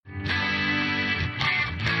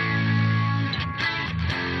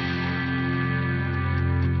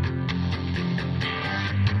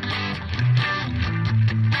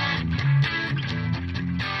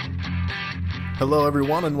Hello,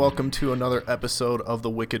 everyone, and welcome to another episode of the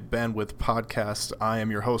Wicked Bandwidth podcast. I am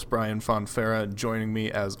your host, Brian Fonfera, and joining me,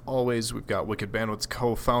 as always, we've got Wicked Bandwidth's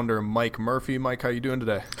co-founder, Mike Murphy. Mike, how you doing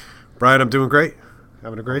today? Brian, I'm doing great.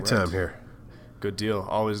 Having a great time here. Good deal.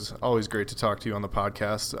 Always great to talk to you on the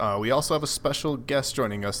podcast. We also have a special guest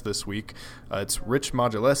joining us this week. It's Rich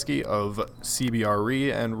Modulewski of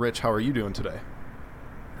CBRE. And Rich, how are you doing today?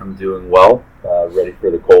 I'm doing well. Ready for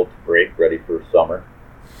the cold to break. Ready for summer.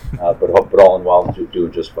 But all in all,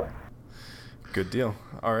 doing just fine. Good deal.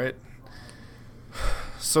 All right.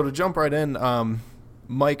 So to jump right in,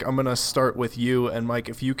 Mike, I'm going to start with you. And Mike,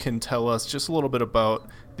 if you can tell us just a little bit about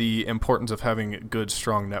the importance of having a good,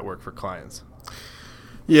 strong network for clients.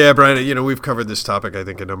 Yeah, Brian, we've covered this topic, I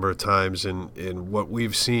think, a number of times. And what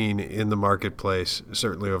we've seen in the marketplace,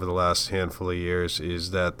 certainly over the last handful of years,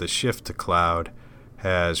 is that the shift to cloud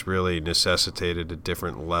has really necessitated a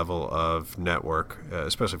different level of network,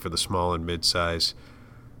 especially for the small and mid-size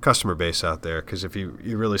customer base out there. Because if you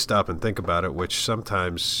really stop and think about it, which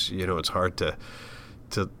sometimes, it's hard to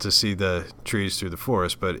see the trees through the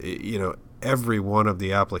forest, but, every one of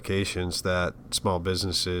the applications that small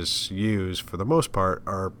businesses use, for the most part,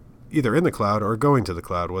 are either in the cloud or going to the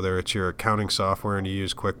cloud, whether it's your accounting software and you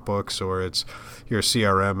use QuickBooks or it's your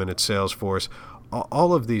CRM and it's Salesforce.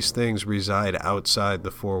 All of these things reside outside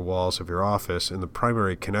the four walls of your office, and the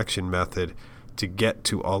primary connection method to get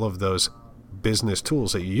to all of those business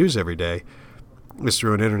tools that you use every day is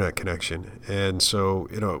through an internet connection. And so,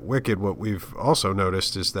 at Wicked, what we've also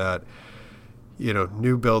noticed is that,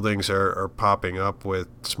 new buildings are popping up with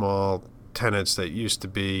small tenants that used to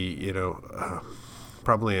be,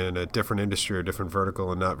 probably in a different industry or different vertical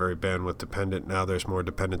and not very bandwidth dependent. Now there's more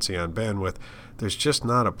dependency on bandwidth. There's just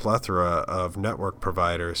not a plethora of network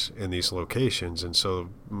providers in these locations. And so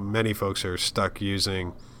many folks are stuck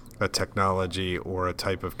using a technology or a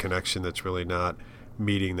type of connection that's really not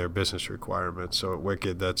meeting their business requirements. So at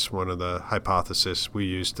Wicked, that's one of the hypotheses we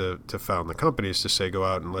use to found the company, is to say, go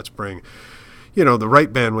out and let's bring the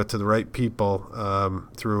right bandwidth to the right people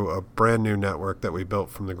through a brand new network that we built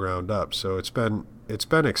from the ground up. So it's been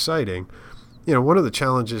exciting. One of the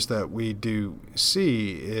challenges that we do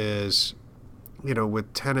see is,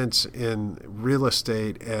 with tenants in real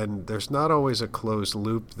estate, and there's not always a closed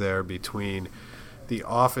loop there between the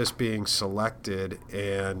office being selected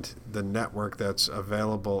and the network that's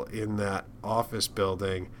available in that office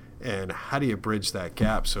building. And how do you bridge that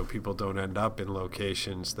gap so people don't end up in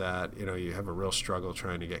locations that, you have a real struggle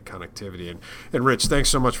trying to get connectivity? And Rich, thanks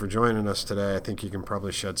so much for joining us today. I think you can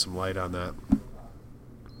probably shed some light on that.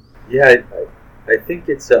 Yeah, I think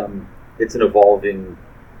it's an evolving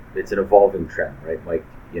trend, right, Mike?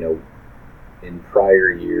 In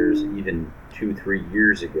prior years, even 2-3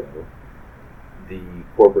 years ago, the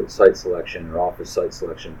corporate site selection or office site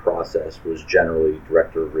selection process was generally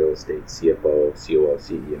director of real estate, CFO, COO,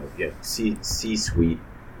 C-suite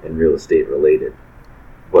and real estate related.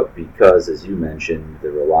 But because, as you mentioned,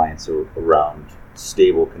 the reliance around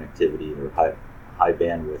stable connectivity or high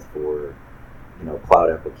bandwidth for cloud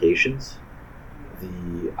applications,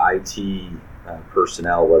 the IT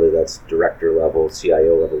personnel, whether that's director level,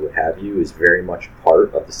 CIO level, what have you, is very much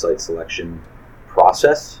part of the site selection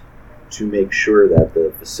process to make sure that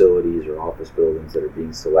the facilities or office buildings that are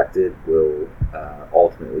being selected will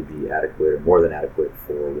ultimately be adequate or more than adequate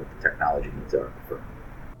for what the technology needs are of the firm.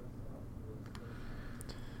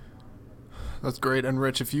 That's great. And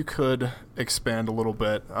Rich, if you could expand a little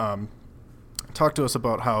bit, talk to us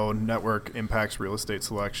about how network impacts real estate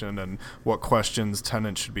selection and what questions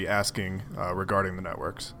tenants should be asking regarding the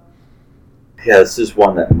networks. Yeah, this is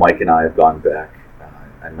one that Mike and I have gone back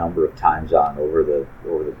a number of times on over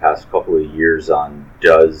the past couple of years on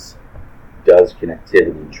does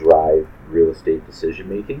connectivity drive real estate decision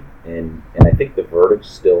making, and I think the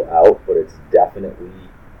verdict's still out, but it's definitely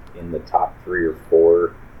in the top 3 or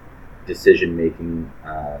 4 decision making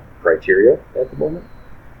criteria at the moment.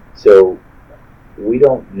 So we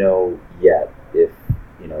don't know yet if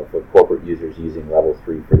a corporate user is using level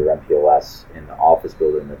 3 for their MPLS and the office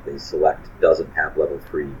building that they select doesn't have level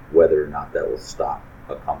 3, whether or not that will stop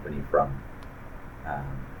a company from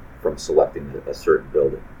selecting a certain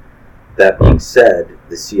building. That being said,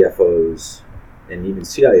 the CFOs and even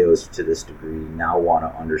CIOs to this degree now want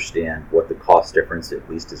to understand what the cost difference at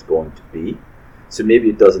least is going to be. So maybe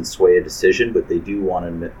it doesn't sway a decision, but they do want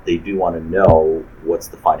to know what's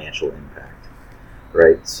the financial impact,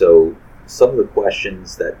 right? So some of the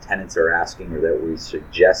questions that tenants are asking or that we're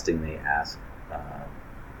suggesting they ask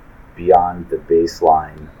beyond the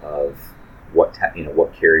baseline of what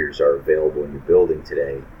carriers are available in your building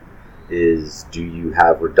today is, do you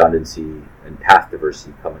have redundancy and path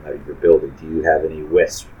diversity coming out of your building? Do you have any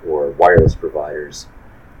WISP or wireless providers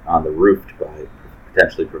on the roof to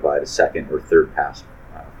potentially provide a second or third pass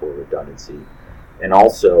for redundancy? And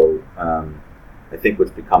also, I think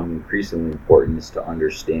what's becoming increasingly important is to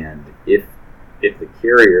understand if the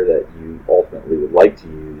carrier that you ultimately would like to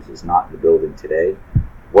use is not in the building today,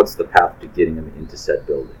 what's the path to getting them into said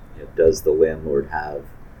building? Does the landlord have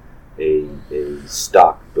a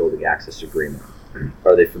stock building access agreement?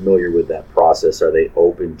 Are they familiar with that process? Are they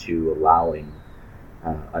open to allowing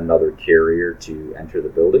another carrier to enter the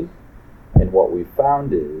building? And what we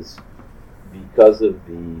found is, because of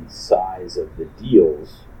the size of the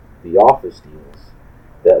deals, the office deals,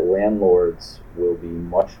 that landlords will be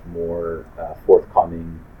much more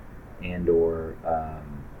forthcoming and or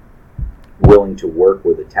willing to work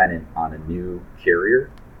with a tenant on a new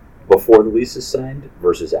carrier before the lease is signed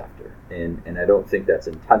versus after. And I don't think that's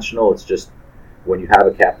intentional. It's just when you have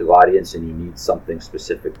a captive audience and you need something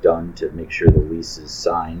specific done to make sure the lease is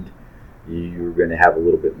signed, you're going to have a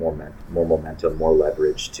little bit more momentum, more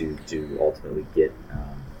leverage to ultimately get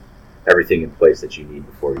everything in place that you need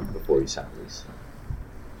before you sign a lease.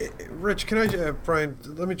 Rich, can I, Brian,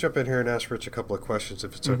 let me jump in here and ask Rich a couple of questions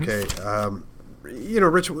if it's okay.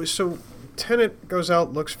 Rich, so tenant goes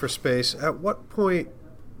out, looks for space. At what point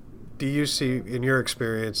do you see, in your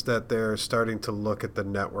experience, that they're starting to look at the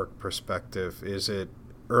network perspective? Is it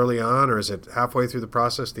early on, or is it halfway through the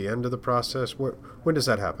process, the end of the process? When does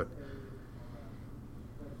that happen?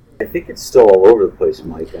 I think it's still all over the place,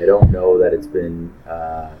 Mike. I don't know that it's been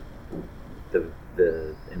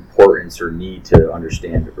the importance or need to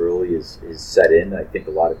understand early is set in. I think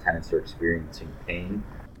a lot of tenants are experiencing pain,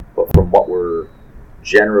 but from what we're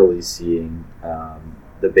generally seeing,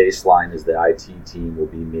 the baseline is the IT team will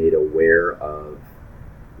be made aware of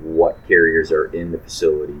what carriers are in the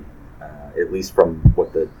facility, at least from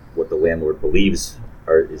what the landlord believes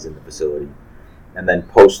is in the facility, and then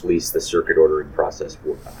post-lease the circuit ordering process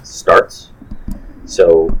starts.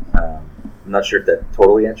 So I'm not sure if that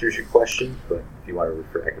totally answers your question, but if you want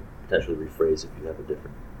to I could potentially rephrase if you have a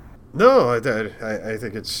different. No, I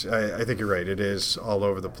think I think you're right. It is all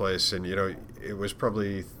over the place, and it was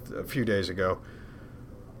probably a few days ago.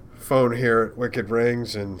 Phone here at Wicked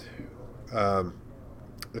rings, and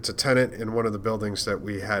it's a tenant in one of the buildings that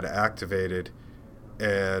we had activated,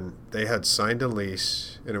 and they had signed a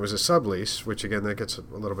lease, and it was a sublease, which again that gets a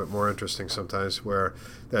little bit more interesting sometimes, where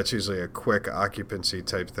that's usually a quick occupancy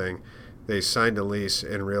type thing. They signed a lease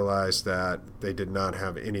and realized that they did not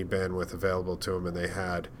have any bandwidth available to them, and they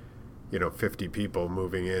had 50 people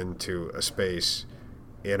moving into a space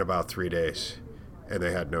in about 3 days, and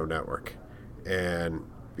they had no network. And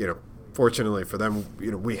fortunately for them,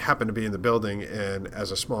 we happen to be in the building, and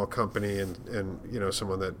as a small company and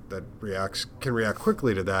someone that can react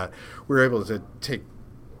quickly to that, we were able to take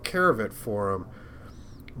care of it for them.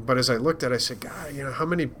 But as I looked at it, I said, God, how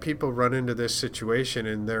many people run into this situation,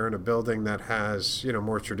 and they're in a building that has,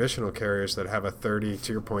 more traditional carriers that have a 30,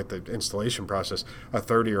 to your point, the installation process, a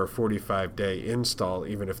 30 or 45 day install,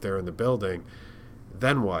 even if they're in the building.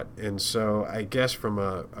 Then what? And so I guess from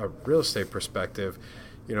a real estate perspective,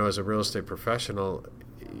 as a real estate professional,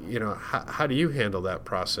 how do you handle that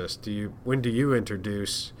process? When do you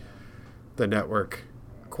introduce the network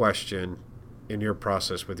question in your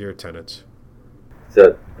process with your tenants? It's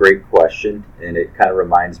a great question, and it kind of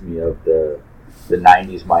reminds me of the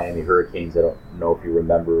 90s Miami Hurricanes. I don't know if you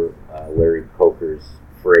remember Larry Coker's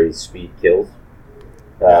phrase, speed kills.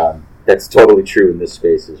 That's totally true in this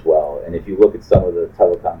space as well. And if you look at some of the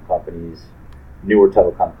telecom companies, newer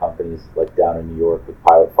telecom companies like down in New York with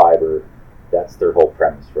Pilot Fiber, that's their whole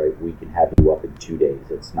premise, right? We can have you up in 2 days.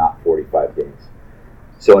 It's not 45 days.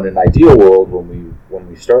 So in an ideal world, when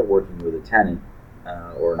we start working with a tenant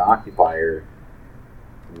or an occupier,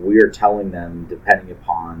 we are telling them, depending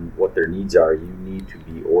upon what their needs are, you need to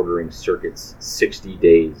be ordering circuits 60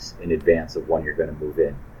 days in advance of when you're going to move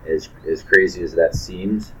in. As crazy as that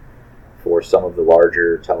seems, for some of the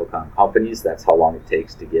larger telecom companies, that's how long it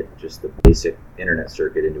takes to get just the basic internet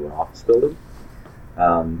circuit into an office building.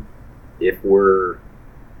 If we're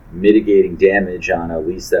mitigating damage on a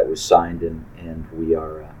lease that was signed and we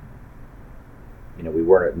are, we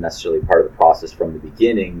weren't necessarily part of the process from the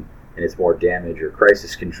beginning, and it's more damage or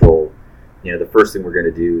crisis control, the first thing we're going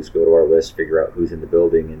to do is go to our list, figure out who's in the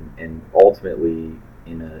building, and ultimately,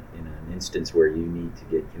 in an instance where you need to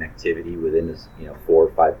get connectivity within 4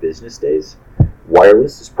 or 5 business days,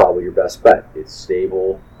 wireless is probably your best bet. It's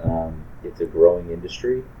stable, it's a growing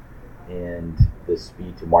industry, and the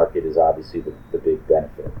speed to market is obviously the big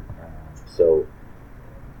benefit. So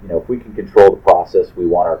if we can control the process, we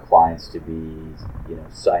want our clients to be,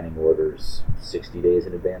 signing orders 60 days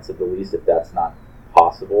in advance of the lease. If that's not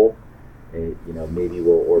possible, maybe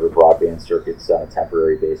we'll order broadband circuits on a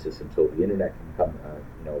temporary basis until the internet can come,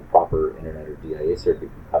 proper internet or DIA circuit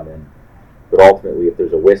can come in. But ultimately, if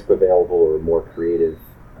there's a WISP available or a more creative,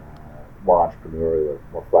 more entrepreneurial, or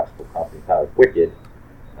more flexible company, kind of like Wicked,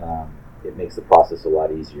 it makes the process a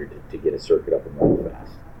lot easier to get a circuit up and running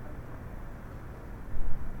fast.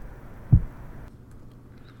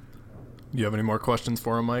 Do you have any more questions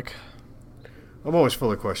for him, Mike? I'm always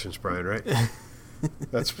full of questions, Brian, right?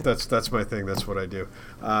 That's my thing. That's what I do.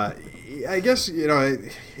 I guess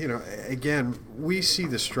again, we see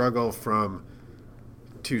the struggle from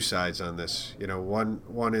two sides on this.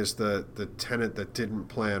 One is the tenant that didn't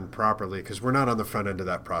plan properly, because we're not on the front end of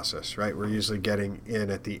that process, right? We're usually getting in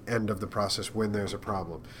at the end of the process when there's a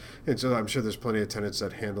problem, and so I'm sure there's plenty of tenants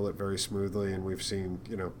that handle it very smoothly, and we've seen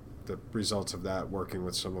the results of that working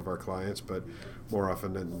with some of our clients. But more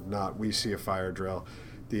often than not, we see a fire drill.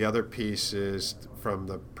 The other piece is from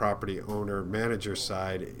the property owner manager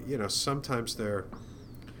side. Sometimes they're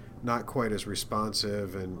not quite as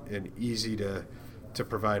responsive and easy to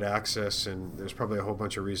provide access, and there's probably a whole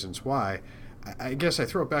bunch of reasons why. I guess I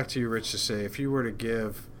throw it back to you, Rich, to say, if you were to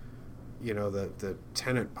give the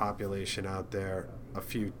tenant population out there a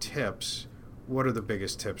few tips, what are the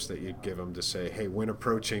biggest tips that you'd give them to say, hey, when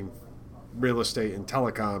approaching real estate and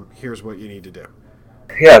telecom, here's what you need to do?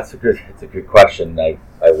 Yeah, it's a good question. I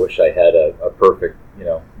wish I had a perfect,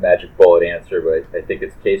 magic bullet answer, but I think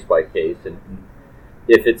it's case by case. And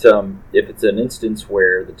if it's an instance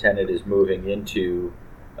where the tenant is moving into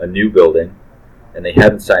a new building and they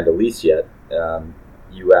haven't signed a lease yet,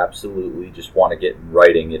 you absolutely just want to get in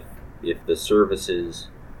writing if the services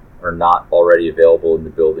are not already available in the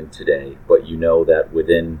building today, but that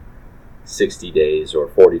within 60 days or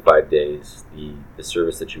 45 days, the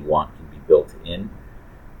service that you want can be built in.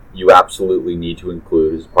 You absolutely need to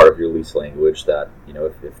include as part of your lease language that,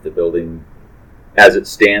 if the building as it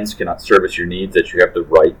stands cannot service your needs, that you have the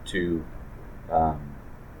right to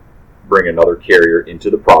bring another carrier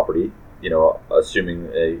into the property,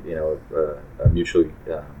 assuming a mutually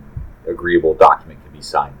agreeable document can be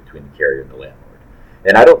signed between the carrier and the landlord.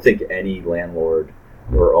 And I don't think any landlord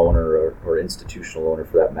or owner or institutional owner,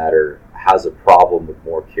 for that matter, has a problem with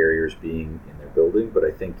more carriers being in their building. But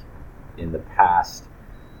I think in the past,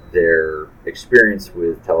 their experience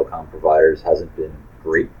with telecom providers hasn't been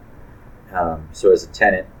great. So as a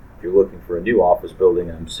tenant, if you're looking for a new office building,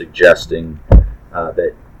 I'm suggesting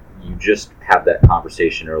that you just have that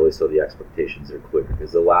conversation early so the expectations are clear,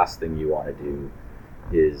 because the last thing you want to do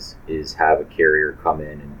is have a carrier come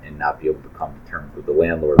in and not be able to come to terms with the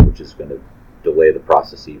landlord, which is going to delay the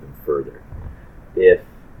process even further. If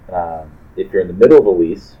you're in the middle of a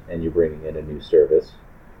lease and you're bringing in a new service,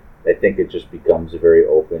 I think it just becomes a very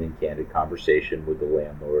open and candid conversation with the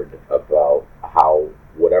landlord about how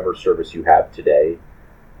whatever service you have today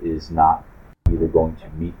is not either going to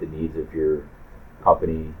meet the needs of your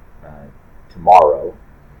company tomorrow,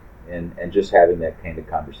 and just having that candid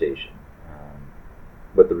conversation.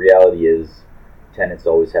 But the reality is, tenants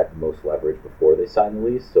always have the most leverage before they sign the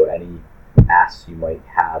lease, so any asks you might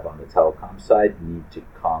have on the telecom side need to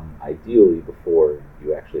come ideally before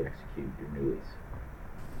you actually execute your new lease.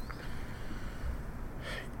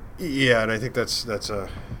 Yeah, and I think that's a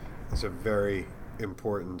very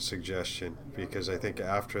important suggestion, because I think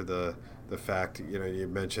after the fact, you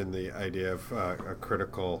mentioned the idea of a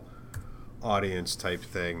critical audience type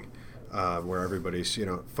thing, where everybody's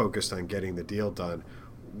focused on getting the deal done.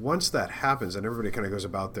 Once that happens, and everybody kind of goes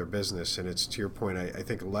about their business, and it's, to your point, I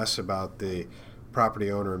think less about the property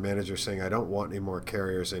owner or manager saying, I don't want any more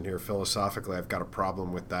carriers in here. Philosophically, I've got a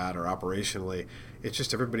problem with that, or operationally, it's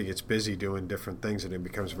just everybody gets busy doing different things, and it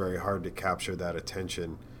becomes very hard to capture that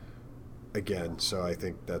attention again. So I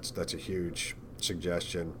think that's a huge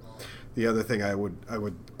suggestion. The other thing I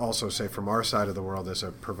would also say from our side of the world as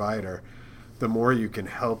a provider, the more you can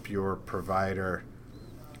help your provider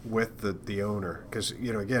with the owner, because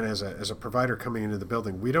again, as a provider coming into the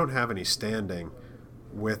building, we don't have any standing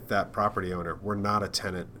with that property owner. We're not a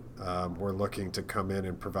tenant. We're looking to come in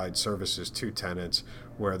and provide services to tenants,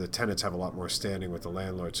 where the tenants have a lot more standing with the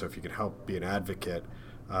landlord. So if you can help be an advocate,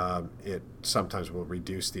 it sometimes will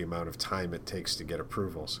reduce the amount of time it takes to get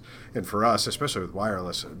approvals. And for us, especially with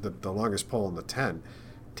wireless, the longest pole in the tent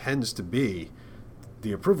tends to be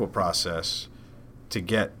the approval process. To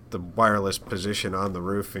get the wireless position on the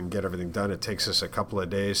roof and get everything done, it takes us a couple of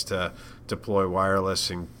days to deploy wireless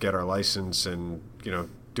and get our license and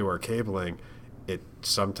do our cabling. It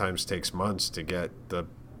sometimes takes months to get the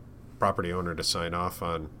property owner to sign off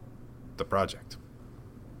on the project.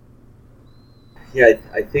 Yeah,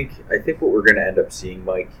 I think what we're going to end up seeing,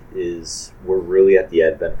 Mike, is we're really at the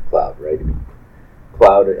advent of cloud, right? I mean,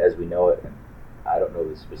 cloud as we know it, and I don't know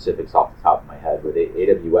the specifics off the top of my head, but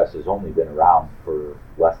AWS has only been around for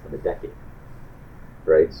less than a decade,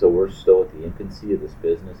 right? So we're still at the infancy of this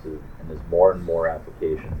business, and as more and more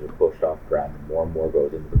applications are pushed off prem and more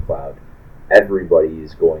goes into the cloud, everybody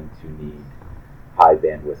is going to need high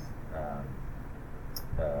bandwidth,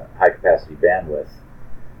 high capacity bandwidth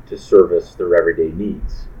to service their everyday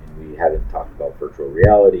needs. And we haven't talked about virtual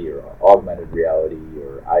reality or augmented reality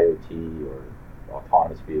or IoT or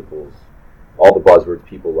autonomous vehicles, all the buzzwords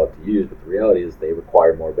people love to use, but the reality is they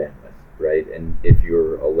require more bandwidth, right? And if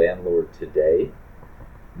you're a landlord today,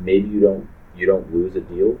 maybe you don't lose a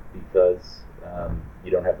deal because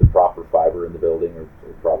you don't have the proper fiber in the building or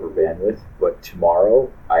proper bandwidth, but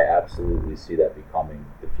tomorrow I absolutely see that becoming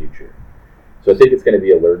the future. So I think it's going to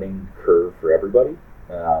be a learning curve for everybody.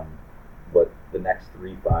 But the next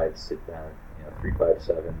 3, 5, 7,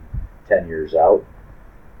 10 years out,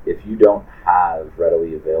 if you don't have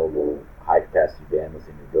readily available high capacity bandwidth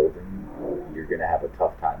in your building, you're going to have a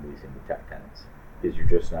tough time leasing to tech tenants because you're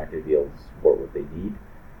just not going to be able to support what they need.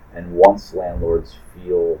 And once landlords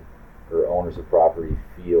feel, or owners of property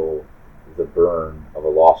feel the burn of a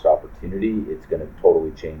lost opportunity, it's going to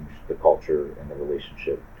totally change the culture and the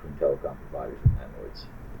relationship between telecom providers and landlords.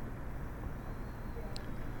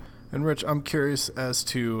 And Rich, I'm curious as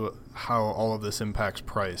to how all of this impacts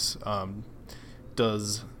price.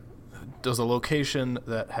 Does a location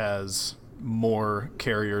that has more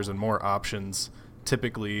carriers and more options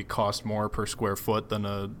typically cost more per square foot than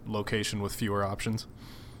a location with fewer options?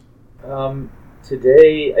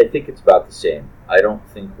 Today, I think it's about the same. I don't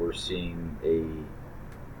think we're seeing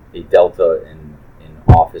a delta in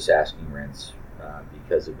office asking rents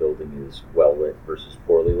because a building is well lit versus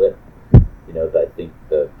poorly lit. I think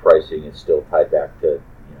the pricing is still tied back to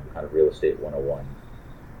kind of real estate 101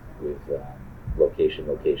 with location,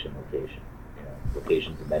 locations,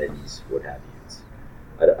 amenities, what have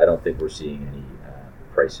you. I don't think we're seeing any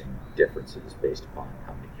pricing differences based upon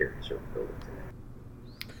how many carriers are in the building today.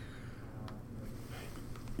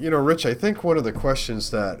 Rich, I think one of the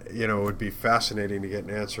questions that, would be fascinating to get an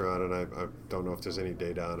answer on, and I don't know if there's any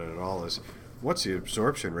data on it at all, is what's the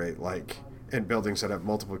absorption rate like in buildings that have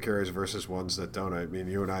multiple carriers versus ones that don't? I mean,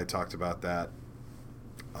 you and I talked about that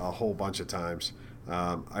a whole bunch of times.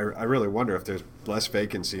 I really wonder if there's less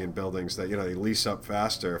vacancy in buildings that, they lease up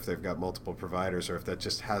faster if they've got multiple providers, or if that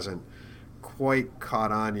just hasn't quite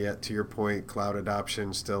caught on yet. To your point, cloud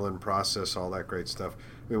adoption still in process, all that great stuff.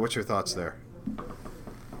 I mean, what's your thoughts there?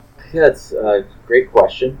 Yeah, it's a great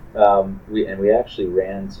question. We actually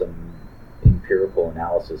ran some empirical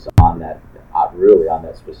analysis on that, really on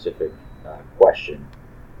that specific question.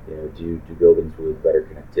 Do buildings with better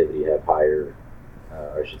connectivity have higher,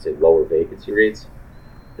 or I should say, lower vacancy rates?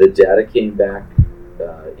 The data came back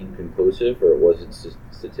inconclusive, or it wasn't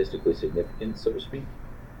statistically significant, so to speak.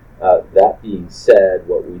 That being said,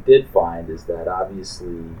 what we did find is that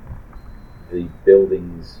obviously the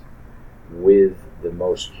buildings with the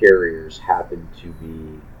most carriers happen to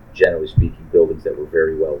be, generally speaking, buildings that were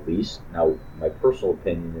very well leased. Now, my personal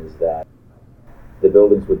opinion is that the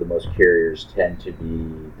buildings with the most carriers tend to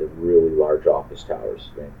be the really large office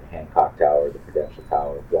towers, right? The Hancock Tower, the Prudential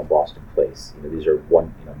Tower, One Boston Place. These are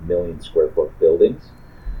 1 million square foot buildings.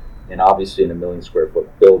 And obviously in a 1 million square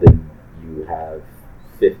foot building, you have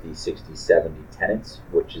 50, 60, 70 tenants,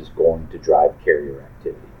 which is going to drive carrier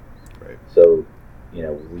activity. Right. So,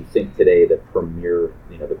 we think today the premier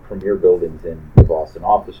buildings in the Boston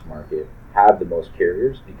office market have the most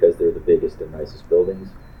carriers because they're the biggest and nicest buildings,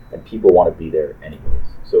 and people want to be there anyways.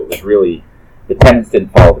 So it was really, the tenants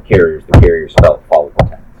didn't follow the carriers followed the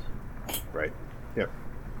tenants. Right. Yep.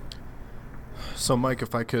 So Mike,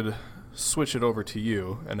 if I could switch it over to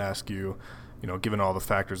you and ask you, given all the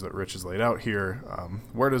factors that Rich has laid out here,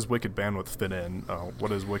 where does Wicked Bandwidth fit in?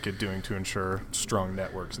 What is Wicked doing to ensure strong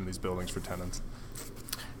networks in these buildings for tenants?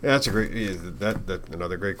 Yeah, that's that's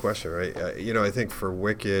another great question, right? I think for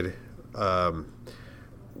Wicked,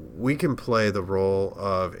 we can play the role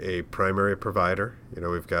of a primary provider.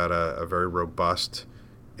 We've got a very robust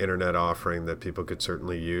internet offering that people could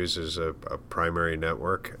certainly use as a primary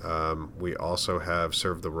network. We also have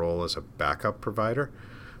served the role as a backup provider,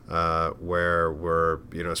 where we're,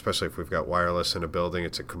 especially if we've got wireless in a building,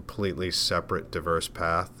 it's a completely separate, diverse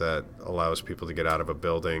path that allows people to get out of a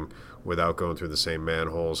building without going through the same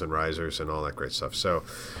manholes and risers and all that great stuff. So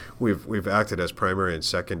we've acted as primary and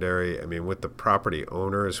secondary. I mean, with the property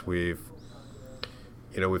owners, we've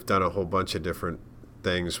done a whole bunch of different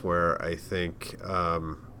things where I think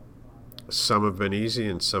some have been easy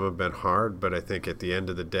and some have been hard, but I think at the end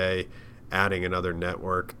of the day, adding another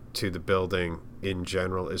network to the building in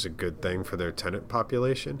general is a good thing for their tenant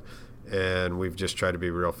population. And we've just tried to be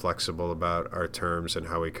real flexible about our terms and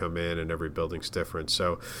how we come in, and every building's different.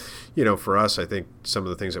 So, for us, I think some of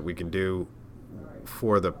the things that we can do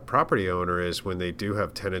for the property owner is when they do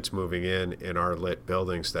have tenants moving in our lit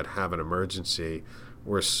buildings that have an emergency,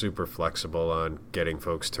 we're super flexible on getting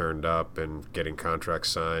folks turned up and getting contracts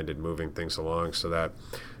signed and moving things along so that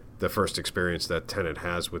the first experience that tenant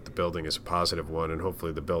has with the building is a positive one, and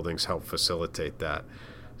hopefully the buildings help facilitate that.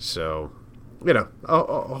 So,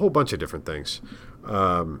 a whole bunch of different things.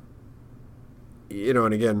 And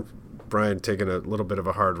again, Brian, taking a little bit of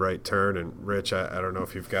a hard right turn, and Rich, I don't know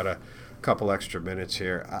if you've got a couple extra minutes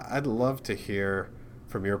here. I'd love to hear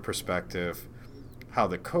from your perspective how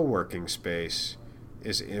the co-working space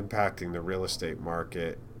is impacting the real estate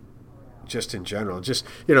market just in general. Just,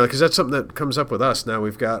 because that's something that comes up with us. Now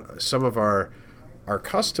we've got some of our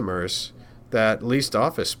customers that leased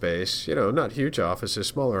office space, not huge offices,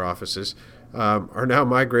 smaller offices, are now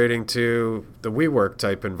migrating to the WeWork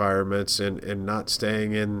type environments and not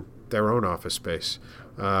staying in their own office space.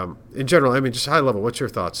 In general, just high level, what's your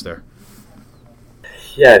thoughts there?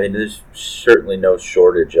 Yeah, there's certainly no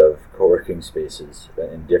shortage of co-working spaces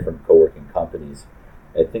and different co-working companies.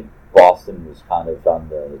 I think Boston was kind of on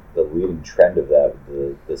the leading trend of that,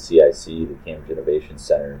 the CIC, the Cambridge Innovation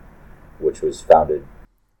Center, which was founded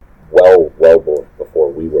well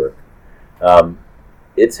before WeWork.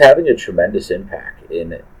 It's having a tremendous impact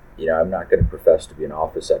in, I'm not going to profess to be an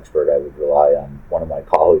office expert. I would rely on one of my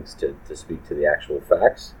colleagues to speak to the actual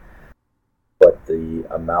facts. But the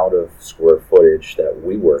amount of square footage that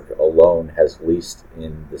WeWork alone has leased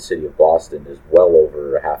in the city of Boston is well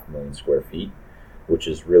over 500,000 square feet, which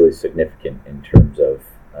is really significant in terms of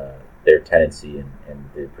their tenancy and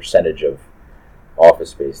the percentage of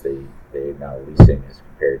office space they're now leasing as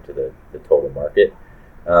compared to the total market.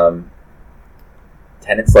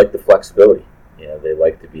 Tenants like the flexibility. They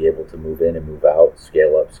like to be able to move in and move out,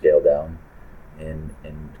 scale up, scale down, and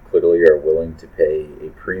clearly are willing to pay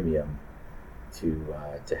a premium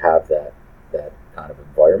to have that kind of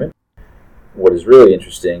environment. What is really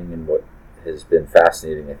interesting and what has been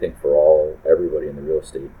fascinating, I think, for everybody in the real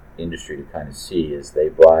estate industry to kind of see is they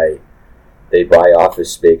buy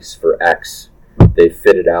office space for X, they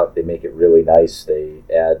fit it out, they make it really nice, they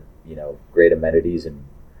add great amenities and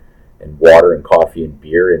water and coffee and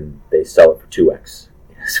beer, and they sell it for 2X.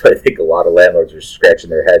 So I think a lot of landlords are scratching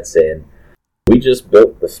their heads saying, we just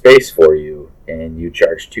built the space for you and you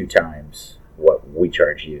charge 2 times what we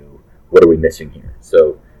charge you. What are we missing here?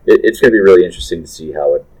 So it's going to be really interesting to see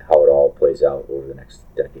how it all plays out over the next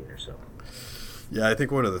decade or so. Yeah, I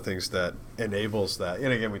think one of the things that enables that,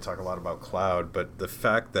 and again, we talk a lot about cloud, but the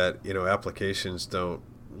fact that, applications don't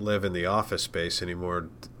live in the office space anymore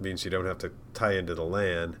means you don't have to tie into the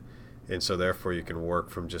LAN, and so therefore you can work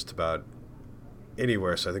from just about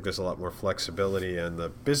anywhere. So I think there's a lot more flexibility on the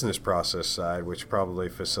business process side, which probably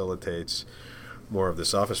facilitates more of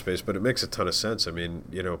this office space, but it makes a ton of sense.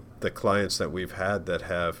 The clients that we've had that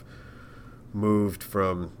have moved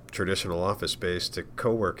from traditional office space to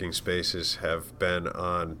co-working spaces have been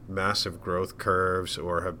on massive growth curves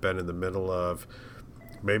or have been in the middle of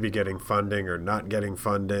maybe getting funding or not getting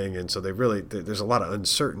funding. And so there's a lot of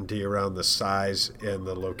uncertainty around the size and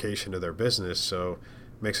the location of their business. So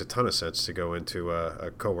it makes a ton of sense to go into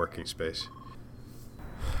a co-working space.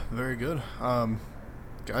 Very good.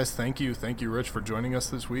 Guys, thank you, Rich, for joining us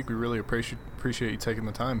this week. We really appreciate you taking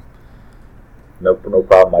the time. No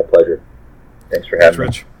problem. My pleasure. Thanks for having me.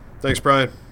 Thanks, Rich. Thanks, Brian.